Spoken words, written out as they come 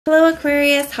Hello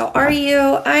Aquarius, how are you?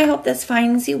 I hope this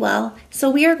finds you well. So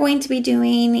we are going to be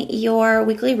doing your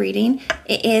weekly reading.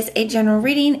 It is a general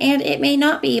reading and it may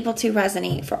not be able to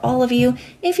resonate for all of you.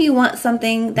 If you want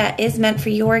something that is meant for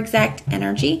your exact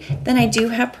energy, then I do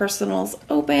have personals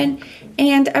open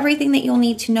and everything that you'll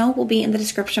need to know will be in the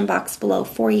description box below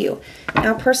for you.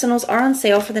 Now personals are on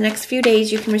sale for the next few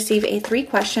days. You can receive a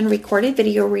 3-question recorded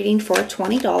video reading for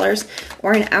 $20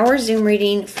 or an hour Zoom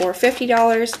reading for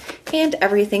 $50, and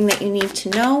everything that you need to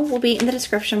know will be in the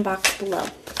description box below.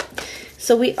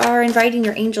 So we are inviting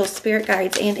your angels, spirit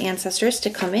guides, and ancestors to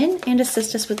come in and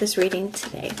assist us with this reading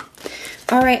today.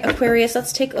 All right, Aquarius,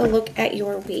 let's take a look at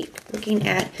your week. Looking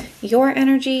at your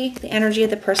energy, the energy of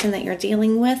the person that you're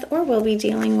dealing with or will be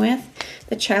dealing with,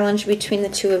 the challenge between the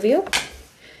two of you,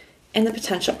 and the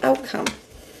potential outcome.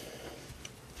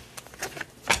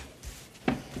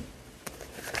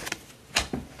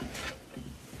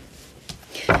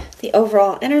 The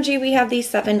overall energy, we have the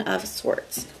 7 of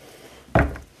Swords.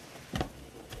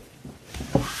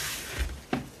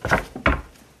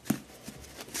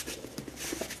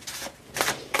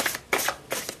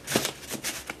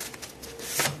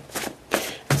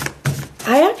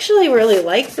 I actually really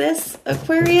like this,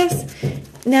 Aquarius.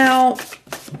 Now,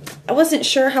 I wasn't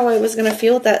sure how I was going to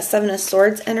feel with that 7 of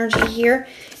Swords energy here,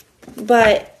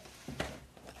 but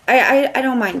I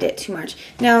don't mind it too much.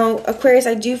 Now, Aquarius,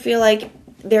 I do feel like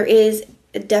there is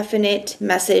a definite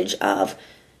message of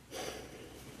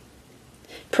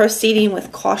proceeding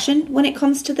with caution when it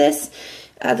comes to this.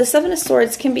 The 7 of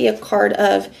Swords can be a card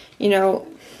of,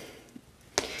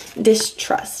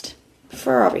 distrust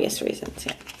for obvious reasons,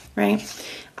 right?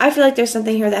 I feel like there's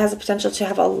something here that has the potential to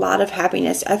have a lot of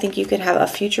happiness. I think you could have a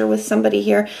future with somebody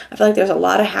here. I feel like there's a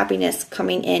lot of happiness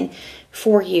coming in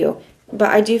for you. But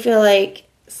I do feel like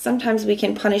sometimes we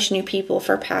can punish new people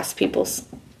for past people's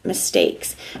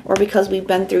mistakes, or because we've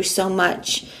been through so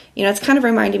much. It's kind of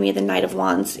reminding me of the Knight of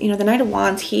Wands. The Knight of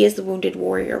Wands, he is the wounded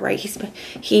warrior, right?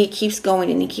 He keeps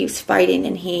going and he keeps fighting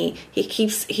and he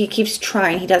keeps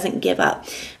trying. He doesn't give up.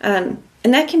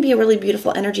 And that can be a really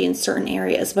beautiful energy in certain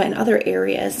areas, but in other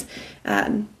areas, you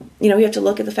have to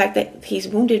look at the fact that he's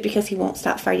wounded because he won't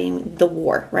stop fighting the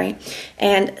war, right?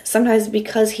 And sometimes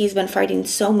because he's been fighting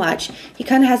so much, he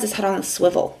kind of has his head on a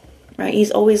swivel, right?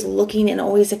 He's always looking and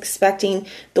always expecting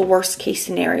the worst case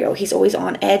scenario. He's always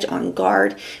on edge, on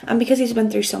guard, because he's been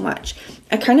through so much.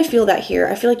 I kind of feel that here.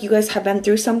 I feel like you guys have been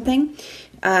through something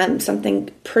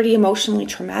pretty emotionally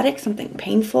traumatic, something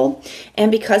painful.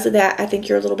 And because of that, I think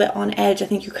you're a little bit on edge. I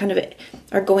think you kind of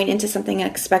are going into something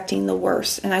and expecting the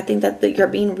worst. And I think that you're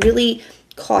being really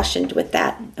cautioned with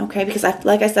that, okay? Because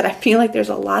like I said, I feel like there's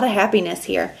a lot of happiness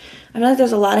here. I feel like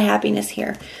there's a lot of happiness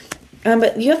here.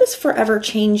 But you have this forever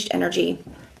changed energy.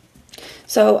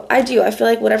 So I feel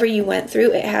like whatever you went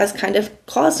through, it has kind of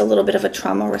caused a little bit of a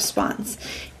trauma response.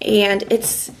 And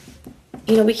it's,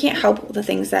 we can't help the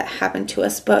things that happen to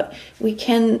us, but we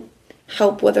can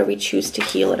help whether we choose to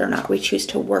heal it or not. We choose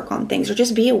to work on things or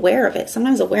just be aware of it.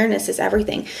 Sometimes awareness is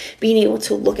everything. Being able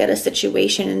to look at a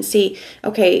situation and see,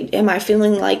 okay, am I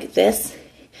feeling like this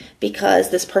because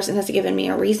this person has given me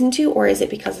a reason to, or is it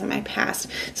because of my past?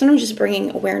 Sometimes just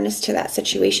bringing awareness to that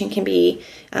situation can be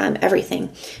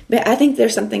everything. But I think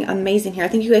there's something amazing here. I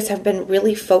think you guys have been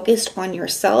really focused on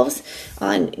yourselves,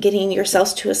 on getting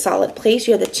yourselves to a solid place.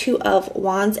 You have the 2 of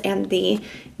Wands and the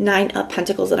 9 of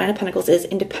Pentacles. The 9 of Pentacles is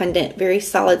independent, very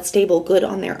solid, stable, good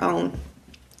on their own,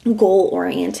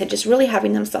 goal-oriented, just really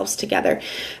having themselves together.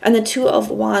 And the 2 of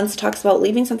Wands talks about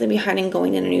leaving something behind and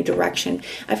going in a new direction.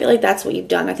 I feel like that's what you've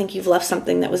done. I think you've left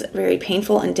something that was very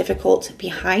painful and difficult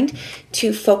behind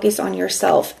to focus on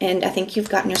yourself, and I think you've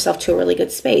gotten yourself to a really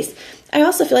good space. I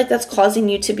also feel like that's causing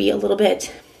you to be a little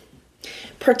bit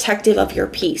protective of your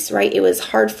peace, right? It was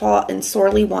hard fought and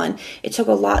sorely won. It took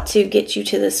a lot to get you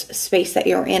to this space that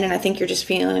you're in, and I think you're just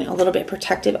feeling a little bit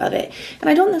protective of it. And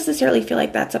I don't necessarily feel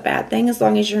like that's a bad thing, as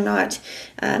long as you're not,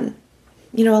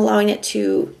 allowing it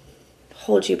to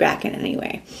hold you back in any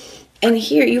way. And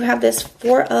here you have this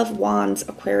 4 of Wands,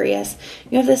 Aquarius.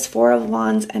 You have this 4 of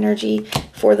Wands energy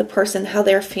for the person, how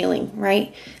they're feeling,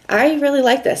 right? I really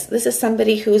like this. This is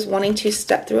somebody who's wanting to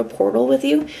step through a portal with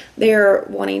you. They're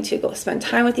wanting to go spend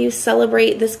time with you,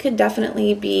 celebrate. This could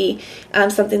definitely be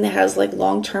something that has like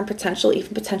long-term potential,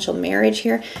 even potential marriage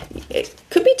here. It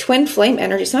could be twin flame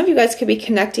energy. Some of you guys could be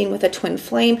connecting with a twin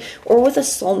flame or with a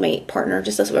soulmate partner,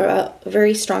 just a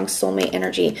very strong soulmate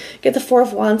energy. Get the 4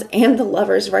 of Wands and the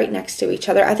Lovers right next to each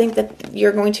other. I think that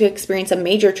you're going to experience a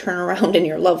major turnaround in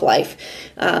your love life.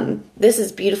 This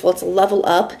is beautiful. It's a level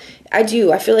up. I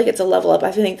do. I feel like it's a level up.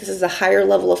 I feel like this is a higher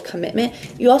level of commitment.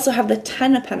 You also have the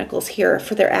 10 of Pentacles here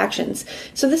for their actions.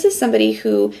 So this is somebody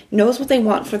who knows what they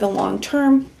want for the long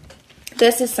term.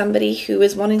 This is somebody who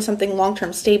is wanting something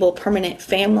long-term, stable, permanent,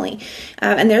 family.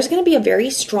 And there's going to be a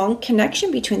very strong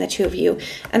connection between the two of you.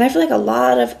 And I feel like a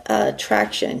lot of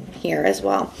attraction here as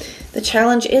well. The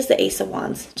challenge is the Ace of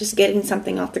Wands, just getting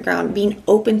something off the ground, being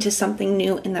open to something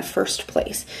new in the first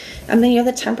place. And then you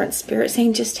have the Temperance, Spirit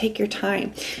saying just take your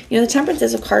time. You know, the Temperance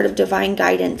is a card of divine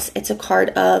guidance. It's a card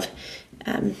of,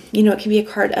 you know, it can be a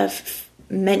card of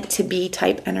meant to be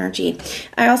type energy.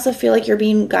 I also feel like you're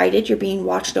being guided, you're being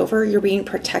watched over, you're being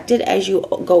protected as you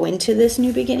go into this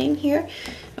new beginning here.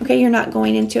 Okay, you're not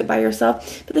going into it by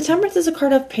yourself. But the Temperance is a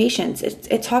card of patience.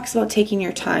 It talks about taking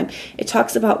your time. It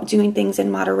talks about doing things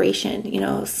in moderation, you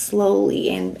know, slowly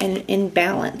and in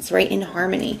balance, right? In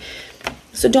harmony.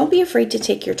 So don't be afraid to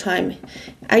take your time.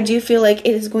 I do feel like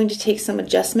it is going to take some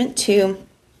adjustment to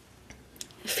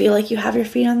feel like you have your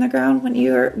feet on the ground when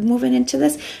you're moving into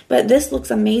this, but this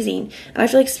looks amazing. And I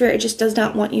feel like Spirit just does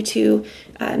not want you to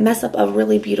mess up a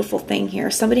really beautiful thing here.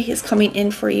 Somebody is coming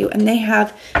in for you and they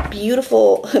have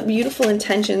beautiful, beautiful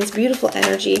intentions, beautiful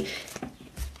energy.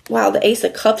 Wow, the Ace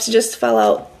of Cups just fell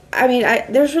out. I mean,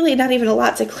 there's really not even a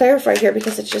lot to clarify here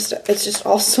because it's just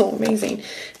all so amazing.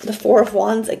 The Four of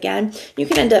Wands again. You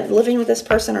can end up living with this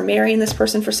person or marrying this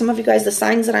person. For some of you guys, the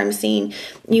signs that I'm seeing,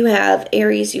 you have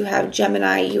Aries, you have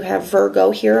Gemini, you have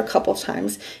Virgo here a couple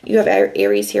times. You have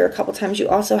Aries here a couple times. You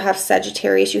also have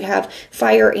Sagittarius. You have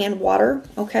fire and water,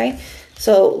 okay?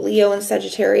 So Leo and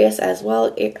Sagittarius as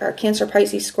well, or Cancer,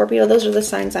 Pisces, Scorpio. Those are the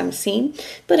signs I'm seeing,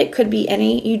 but it could be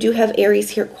any. You do have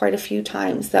Aries here quite a few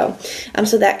times though.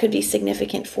 So that could be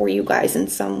significant for you guys in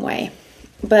some way.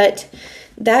 But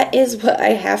that is what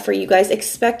I have for you guys.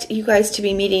 Expect you guys to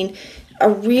be meeting a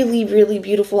really, really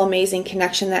beautiful, amazing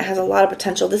connection that has a lot of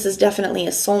potential. This is definitely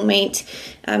a soulmate.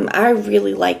 I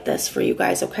really like this for you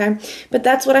guys, okay? But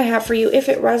that's what I have for you. If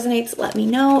it resonates, let me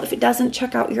know. If it doesn't,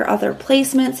 check out your other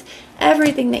placements.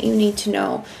 Everything that you need to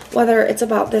know, whether it's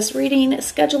about this reading,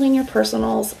 scheduling your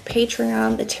personals,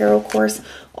 Patreon, the tarot course,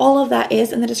 all of that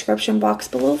is in the description box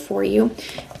below for you.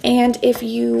 And if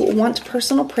you want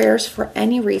personal prayers for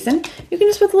any reason, you can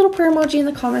just put the little prayer emoji in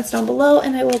the comments down below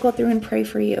and I will go through and pray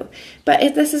for you. But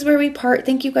if this is where we part,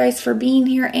 thank you guys for being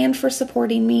here and for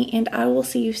supporting me, and I will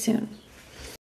see you soon.